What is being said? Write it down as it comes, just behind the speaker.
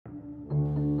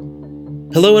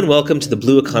Hello and welcome to the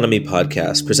Blue Economy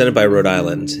Podcast, presented by Rhode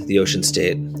Island, the ocean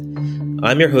state.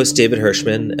 I'm your host, David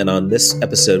Hirschman, and on this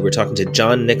episode, we're talking to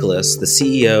John Nicholas, the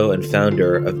CEO and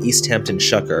founder of East Hampton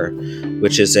Shucker,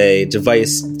 which is a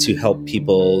device to help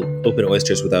people open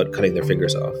oysters without cutting their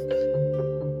fingers off.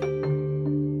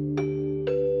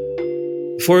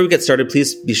 Before we get started,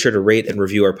 please be sure to rate and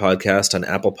review our podcast on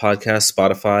Apple Podcasts,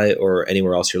 Spotify, or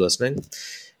anywhere else you're listening.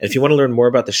 And if you want to learn more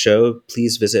about the show,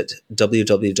 please visit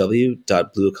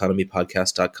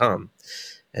www.blueeconomypodcast.com.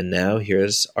 And now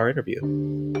here's our interview.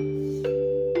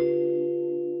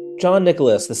 John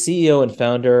Nicholas, the CEO and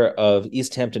founder of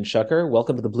East Hampton Shucker.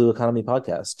 Welcome to the Blue Economy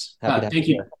Podcast. Happy to have you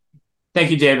here.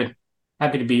 Thank you, David.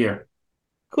 Happy to be here.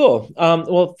 Cool.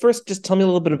 Well, first, just tell me a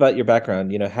little bit about your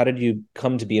background. How did you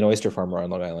come to be an oyster farmer on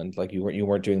Long Island? Like you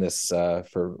weren't doing this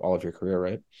for all of your career,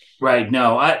 right? Right.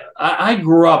 No, I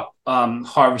grew up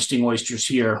harvesting oysters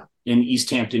here in East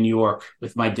Hampton, New York,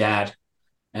 with my dad,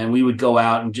 and we would go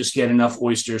out and just get enough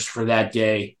oysters for that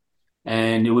day,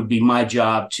 and it would be my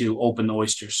job to open the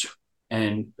oysters.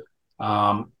 And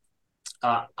I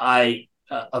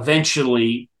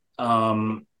eventually.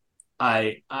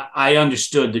 I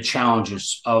understood the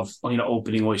challenges of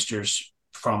opening oysters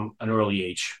from an early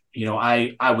age.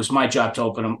 I was my job to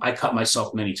open them. I cut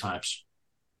myself many times.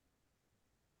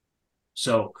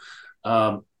 So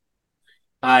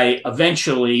I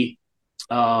eventually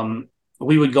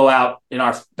we would go out in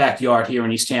our backyard here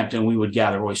in East Hampton. We would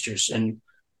gather oysters, and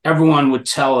everyone would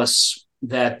tell us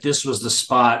that this was the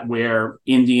spot where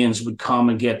Indians would come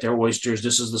and get their oysters.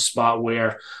 This is the spot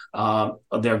where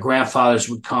their grandfathers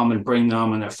would come and bring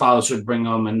them, and their fathers would bring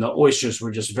them. And the oysters were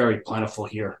just very plentiful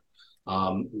here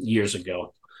years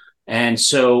ago. And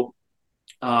so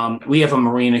we have a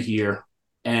marina here,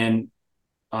 and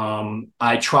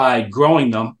I tried growing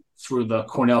them through the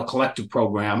Cornell Collective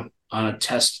Program on a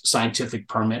test scientific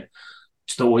permit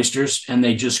to the oysters, and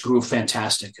they just grew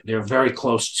fantastic. They're very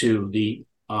close to the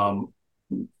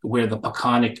where the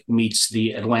Peconic meets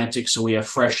the Atlantic. So we have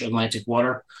fresh Atlantic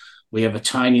water. We have a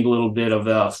tiny little bit of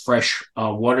a fresh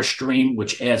water stream,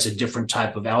 which adds a different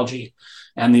type of algae.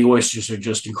 And the oysters are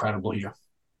just incredible here.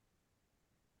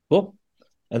 Cool.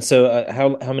 And so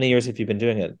how many years have you been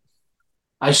doing it?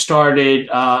 I started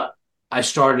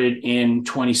in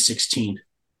 2016,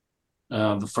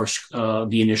 the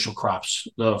initial crops,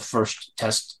 the first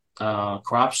test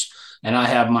crops. And I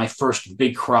have my first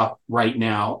big crop right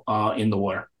now in the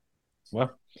water.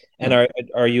 Wow! And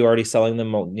are you already selling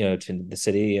them, to the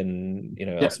city and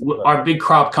Yes, our big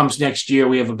crop comes next year.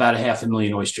 We have about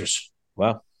 500,000 oysters.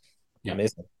 Wow! Yeah.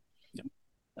 Amazing.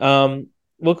 Yeah.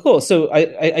 Well, cool. So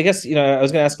I guess I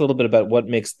was going to ask a little bit about what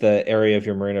makes the area of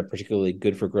your marina particularly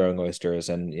good for growing oysters,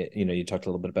 and you talked a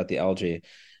little bit about the algae.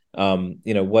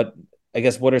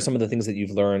 What are some of the things that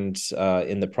you've learned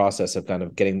in the process of kind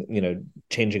of getting,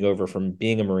 changing over from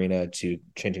being a marina to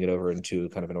changing it over into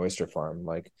kind of an oyster farm?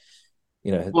 Well,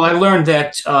 I learned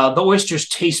that the oysters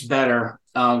taste better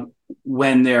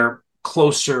when they're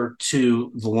closer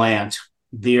to the land.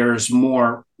 There's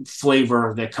more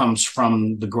flavor that comes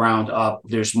from the ground up.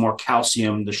 There's more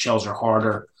calcium. The shells are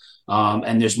harder,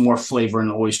 and there's more flavor in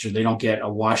the oyster. They don't get a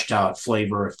washed out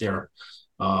flavor if they're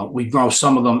we grow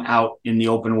some of them out in the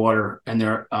open water, and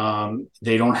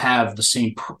they don't have the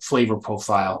same flavor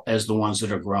profile as the ones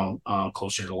that are grown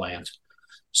closer to land.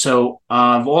 So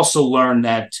I've also learned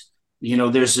that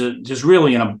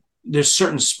there's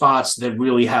certain spots that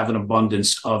really have an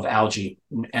abundance of algae,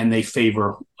 and they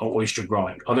favor oyster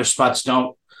growing. Other spots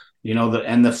don't.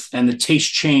 And the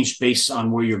taste change based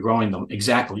on where you're growing them.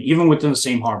 Exactly, even within the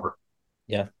same harbor.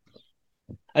 Yeah,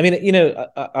 I mean,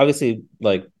 obviously,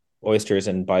 like, oysters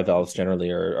and bivalves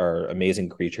generally are amazing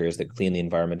creatures that clean the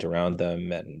environment around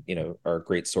them and, are a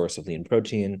great source of lean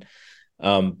protein.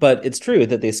 But it's true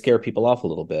that they scare people off a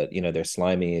little bit. They're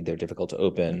slimy, they're difficult to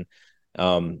open.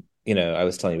 I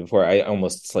was telling you before, I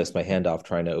almost sliced my hand off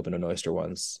trying to open an oyster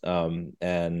once.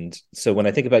 And so when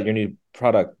I think about your new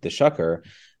product, the Shucker,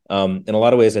 in a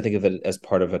lot of ways, I think of it as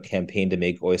part of a campaign to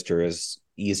make oysters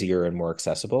easier and more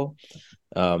accessible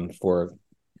for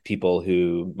people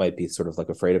who might be sort of like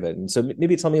afraid of it. And so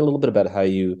maybe tell me a little bit about how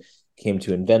you came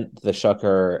to invent the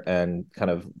Shucker and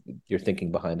kind of your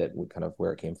thinking behind it, kind of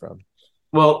where it came from.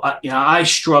 Well, I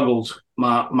struggled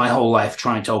my whole life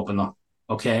trying to open them.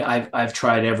 Okay. I've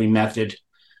tried every method.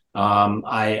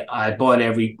 I bought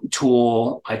every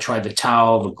tool. I tried the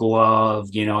towel, the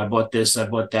glove, I bought this, I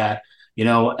bought that,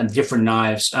 and different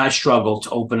knives. I struggled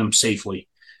to open them safely.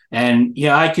 And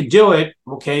I could do it,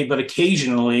 okay, but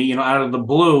occasionally, out of the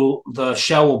blue, the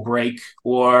shell will break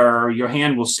or your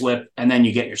hand will slip, and then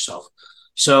you get yourself.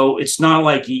 So it's not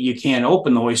like you can't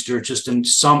open the oyster, just in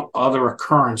some other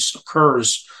occurrence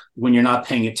occurs when you're not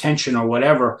paying attention or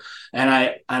whatever. And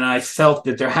I felt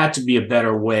that there had to be a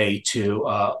better way to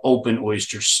open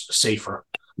oysters safer.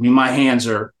 I mean, my hands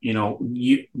are,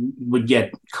 you would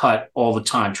get cut all the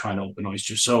time trying to open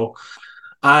oysters. So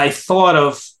I thought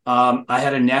of, I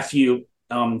had a nephew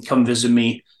come visit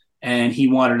me, and he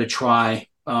wanted to try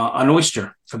an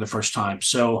oyster for the first time.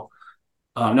 So,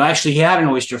 no, actually, he had an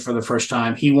oyster for the first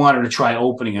time. He wanted to try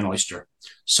opening an oyster.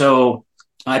 So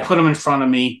I put him in front of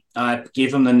me. I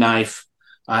gave him the knife.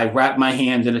 I wrapped my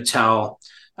hand in a towel,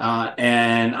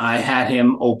 and I had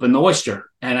him open the oyster.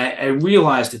 And I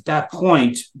realized at that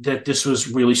point that this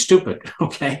was really stupid,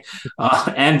 okay,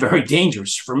 and very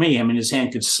dangerous for me. I mean, his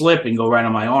hand could slip and go right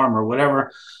on my arm or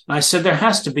whatever. And I said, there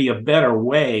has to be a better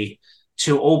way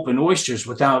to open oysters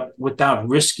without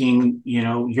risking,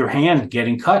 your hand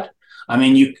getting cut. I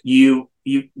mean, you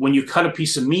when you cut a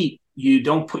piece of meat, you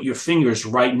don't put your fingers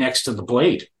right next to the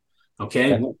blade.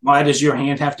 Okay, Okay. why does your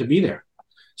hand have to be there?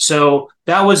 So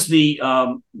that was the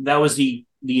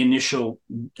initial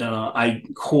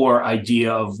core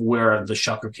idea of where the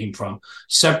shucker came from.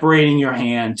 Separating your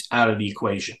hand out of the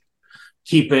equation.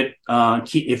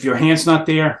 If your hand's not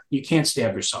there, you can't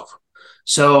stab yourself.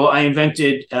 So I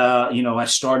invented. I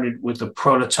started with a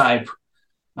prototype.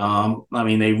 I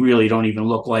mean, they really don't even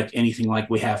look like anything like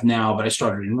we have now, but I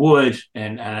started in wood,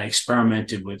 and I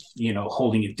experimented with,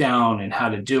 holding it down and how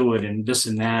to do it and this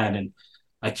and that. And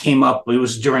I came up, it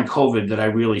was during COVID that I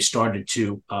really started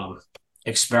to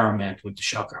experiment with the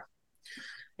shucker.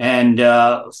 And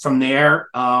from there,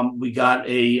 we got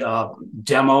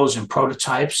demos and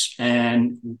prototypes,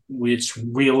 and it's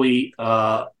really,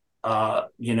 a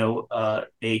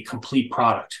complete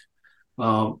product.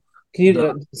 Can you,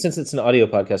 The since it's an audio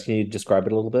podcast, can you describe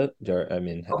it a little bit? I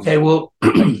mean, Okay, well,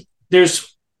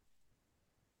 there's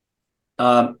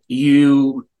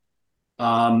you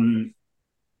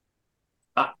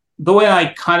the way I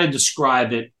kind of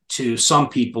describe it to some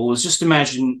people is just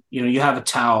imagine, you have a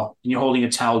towel and you're holding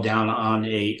a towel down on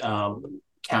a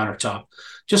countertop.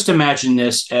 Just imagine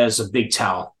this as a big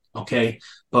towel, okay?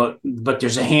 But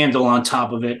there's a handle on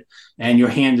top of it, and your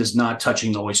hand is not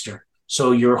touching the oyster.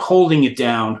 So you're holding it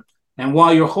down, and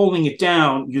while you're holding it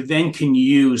down, you then can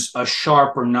use a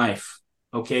sharper knife,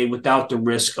 okay, without the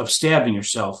risk of stabbing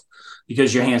yourself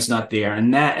because your hand's not there.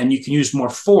 And you can use more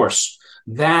force.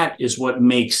 That is what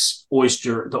makes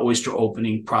the oyster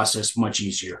opening process much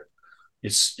easier.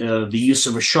 It's the use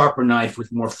of a sharper knife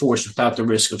with more force without the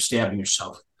risk of stabbing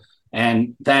yourself.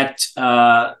 And that's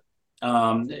kind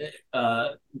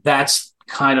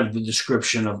of the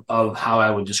description of how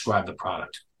I would describe the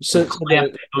product. It's a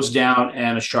clamp that goes down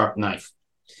and a sharp knife.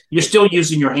 You're still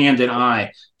using your hand and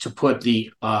eye to put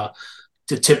the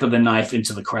tip of the knife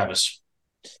into the crevice.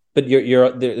 but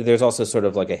there's also sort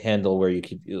of like a handle where you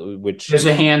keep, which There's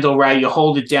a handle, right? You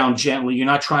hold it down gently. You're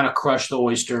not trying to crush the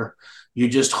oyster. You're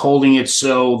just holding it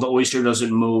so the oyster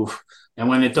doesn't move. And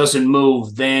when it doesn't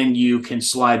move, then you can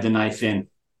slide the knife in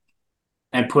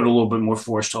and put a little bit more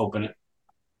force to open it.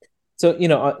 So,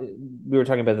 we were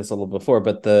talking about this a little before,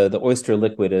 but the oyster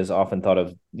liquid is often thought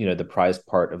of, the prized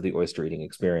part of the oyster eating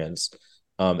experience.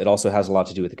 It also has a lot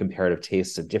to do with the comparative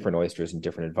tastes of different oysters in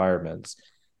different environments.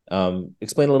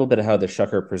 Explain a little bit of how the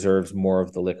shucker preserves more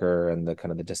of the liquor and the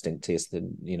kind of the distinct taste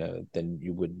than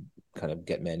you would kind of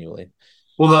get manually.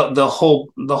 Well, the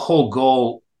whole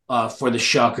goal for the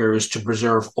shucker is to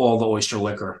preserve all the oyster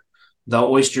liquor. The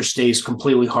oyster stays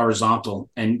completely horizontal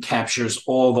and captures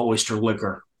all the oyster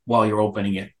liquor while you're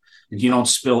opening it. And you don't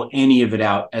spill any of it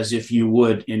out as if you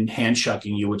would in hand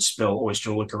shucking, you would spill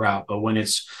oyster liquor out. But when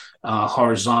it's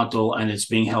horizontal and it's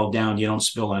being held down, you don't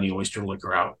spill any oyster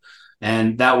liquor out.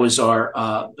 And that was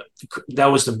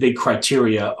the big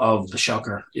criteria of the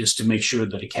shucker, is to make sure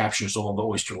that it captures all the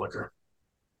oyster liquor.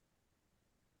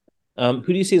 Who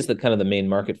do you see as the kind of the main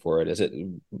market for it? Is it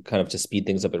kind of to speed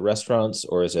things up at restaurants,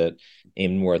 or is it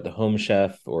aimed more at the home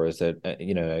chef, or is it,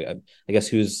 I guess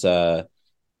who's,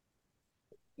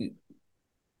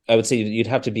 I would say you'd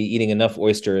have to be eating enough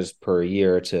oysters per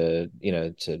year to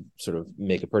sort of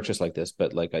make a purchase like this.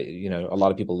 But like, a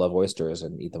lot of people love oysters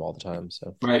and eat them all the time.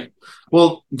 So, Right.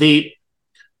 Well, the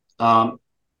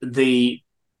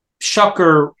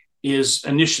shucker is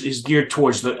initially geared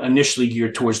towards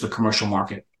the commercial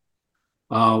market.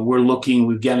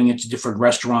 We're getting into different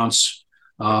restaurants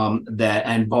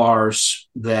and bars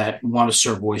that want to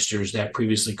serve oysters that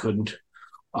previously couldn't.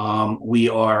 We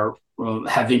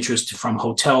have interest from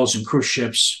hotels and cruise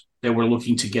ships that we're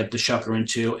looking to get the shucker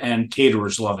into, and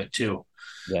caterers love it too.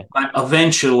 Yeah. But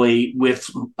eventually, with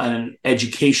an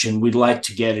education, we'd like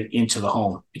to get it into the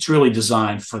home. It's really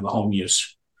designed for the home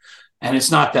use, and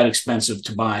it's not that expensive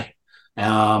to buy.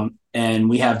 And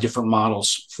we have different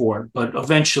models for it, but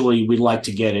eventually we'd like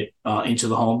to get it into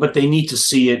the home. But they need to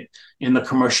see it in the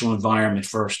commercial environment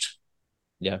first.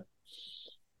 Yeah.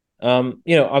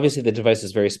 Obviously the device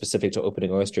is very specific to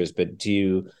opening oysters, but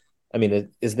I mean,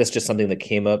 is this just something that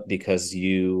came up because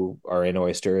you are in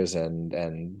oysters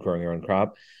and growing your own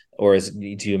crop? Or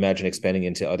do you imagine expanding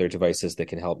into other devices that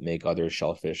can help make other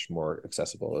shellfish more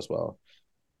accessible as well?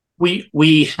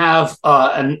 We have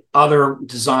other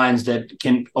designs that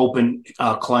can open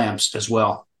clams as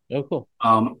well. Oh, cool.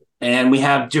 And we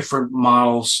have different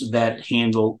models that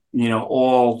handle,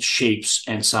 all shapes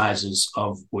and sizes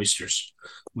of oysters.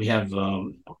 We have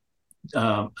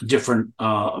a different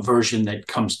version that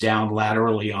comes down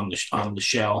laterally on the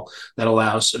shell that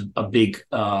allows a big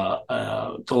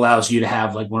allows you to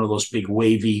have like one of those big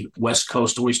wavy West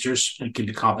Coast oysters and can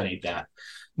accommodate that.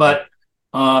 But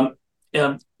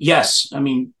yes, I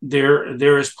mean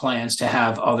there is plans to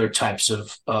have other types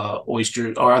of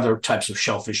oysters or other types of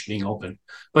shellfish being open,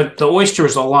 but the oyster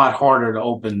is a lot harder to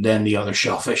open than the other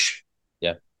shellfish.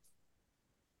 Yeah.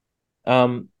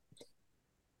 Um,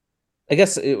 I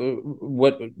guess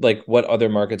what other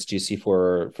markets do you see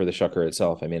for the shucker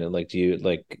itself? I mean, like, do you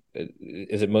like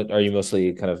is it are you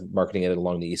mostly kind of marketing it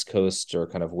along the East Coast or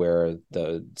kind of where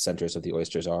the centers of the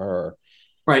oysters are? Or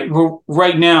Right. Well,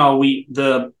 right now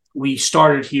we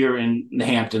started here in the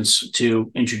Hamptons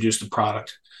to introduce the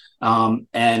product,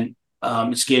 and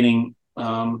it's getting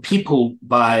people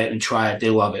buy it and try it. They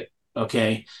love it.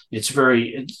 Okay, it's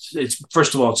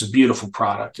first of all, it's a beautiful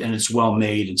product and it's well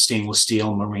made in stainless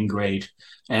steel, marine grade,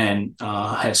 and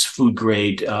has food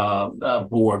grade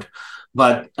board.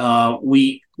 But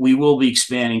we will be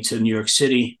expanding to New York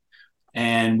City,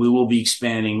 and we will be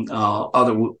expanding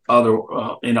other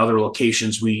in other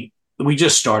locations. We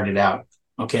just started out.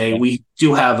 Okay, yeah, we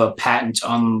do have a patent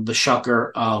on the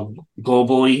shucker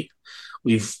globally.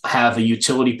 We have a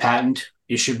utility patent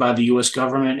issued by the U.S.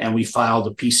 government, and we filed a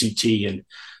PCT in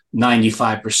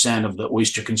 95% of the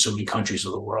oyster consuming countries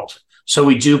of the world. So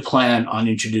we do plan on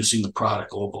introducing the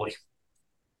product globally.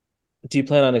 do you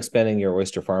plan on expanding your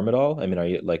oyster farm at all? I mean, are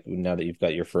you like now that you've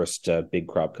got your first big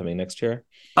crop coming next year?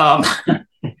 Um,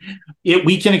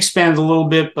 we can expand a little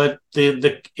bit, but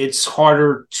it's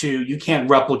harder to you can't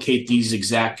replicate these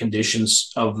exact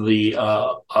conditions of the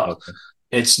Okay.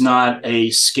 it's not a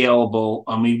scalable.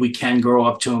 I mean, we can grow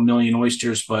up to 1 million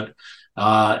oysters, but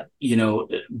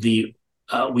the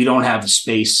we don't have the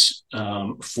space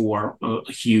for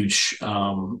a huge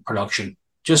production.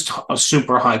 Just a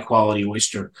super high quality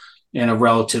oyster in a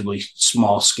relatively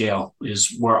small scale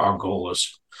is where our goal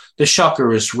is. The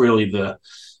shucker is really the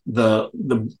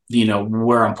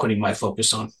where I'm putting my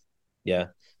focus on. Yeah.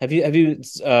 Have you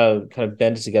kind of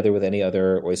banded together with any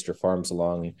other oyster farms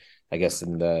along, I guess,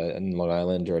 in Long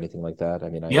Island or anything like that? I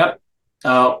mean, Yep.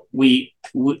 We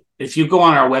if you go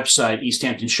on our website, East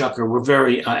Hampton Shucker, we're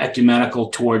very ecumenical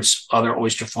towards other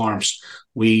oyster farms.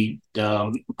 We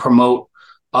promote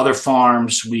other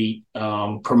farms. We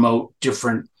promote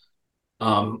different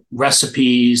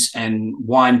recipes and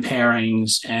wine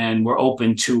pairings, and we're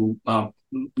open to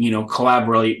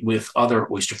collaborate with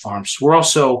other oyster farms. We're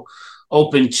also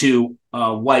open to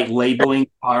white labeling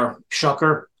our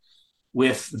shucker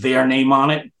with their name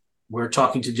on it. We're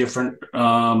talking to different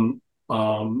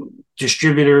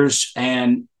distributors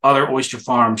and other oyster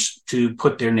farms to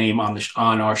put their name on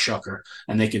our shucker,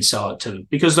 and they can sell it to them.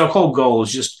 Because the whole goal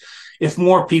is just if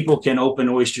more people can open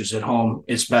oysters at home,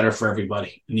 it's better for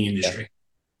everybody in the yeah. industry.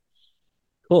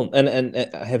 Cool. And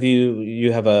have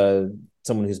you have a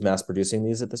someone who's mass producing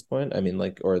these at this point? I mean,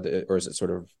 like, or is it sort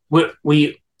of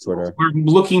sort of? We're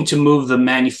looking to move the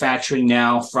manufacturing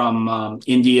now from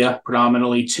India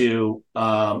predominantly to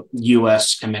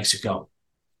U.S. and Mexico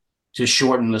to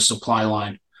shorten the supply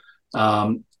line.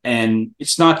 And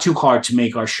it's not too hard to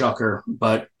make our shucker,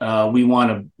 but we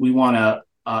want to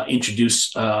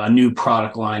introduce a new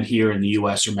product line here in the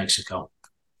U.S. or Mexico.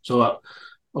 So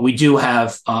we do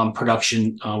have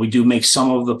production. We do make some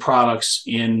of the products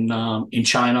in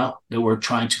China that we're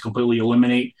trying to completely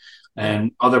eliminate,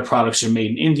 and other products are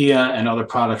made in India, and other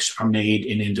products are made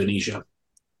in Indonesia.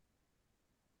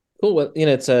 Cool. Well,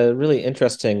 it's a really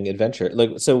interesting adventure. Like,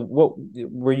 so what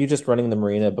were you just running the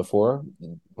marina before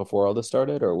all this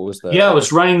started, or what was Yeah, I the?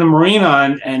 was running the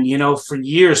marina, and for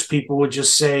years people would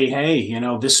just say, "Hey,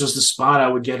 this was the spot I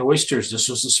would get oysters. This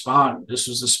was the spot. This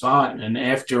was the spot." And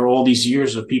after all these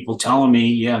years of people telling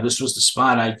me, "Yeah, this was the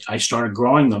spot," I started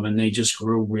growing them, and they just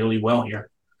grew really well here.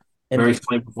 And very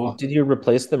flavorful. did you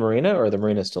replace the marina, or the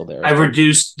marina still there? I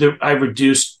reduced.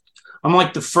 I'm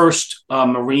like the first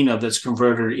marina that's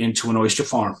converted into an oyster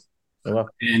farm, Oh, wow.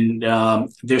 and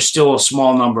there's still a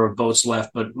small number of boats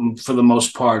left, but for the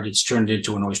most part, it's turned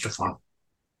into an oyster farm.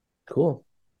 Cool.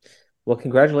 Well,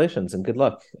 congratulations and good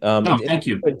luck. No, thank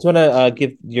you. Do you want to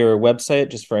give your website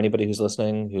just for anybody who's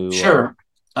listening who Sure.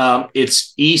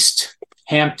 It's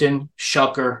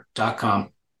easthamptonshucker.com.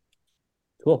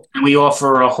 Cool. And we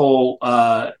offer a whole,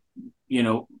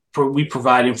 we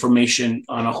provide information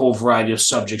on a whole variety of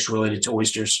subjects related to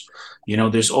oysters.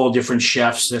 There's all different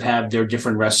chefs that have their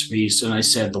different recipes. And I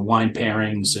said the wine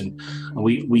pairings, and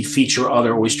we feature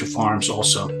other oyster farms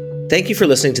also. Thank you for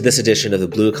listening to this edition of the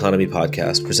Blue Economy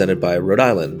Podcast presented by Rhode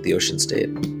Island, the ocean state.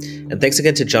 And thanks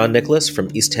again to John Nicholas from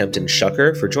East Hampton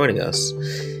Shucker for joining us.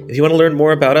 If you want to learn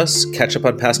more about us, catch up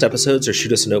on past episodes, or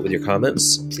shoot us a note with your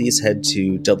comments, please head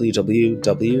to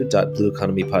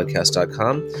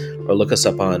www.blueeconomypodcast.com or look us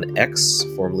up on X,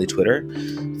 formerly Twitter,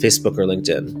 Facebook, or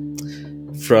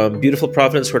LinkedIn. From beautiful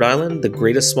Providence, Rhode Island, the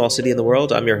greatest small city in the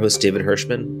world, I'm your host, David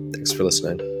Hirschman. Thanks for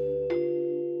listening.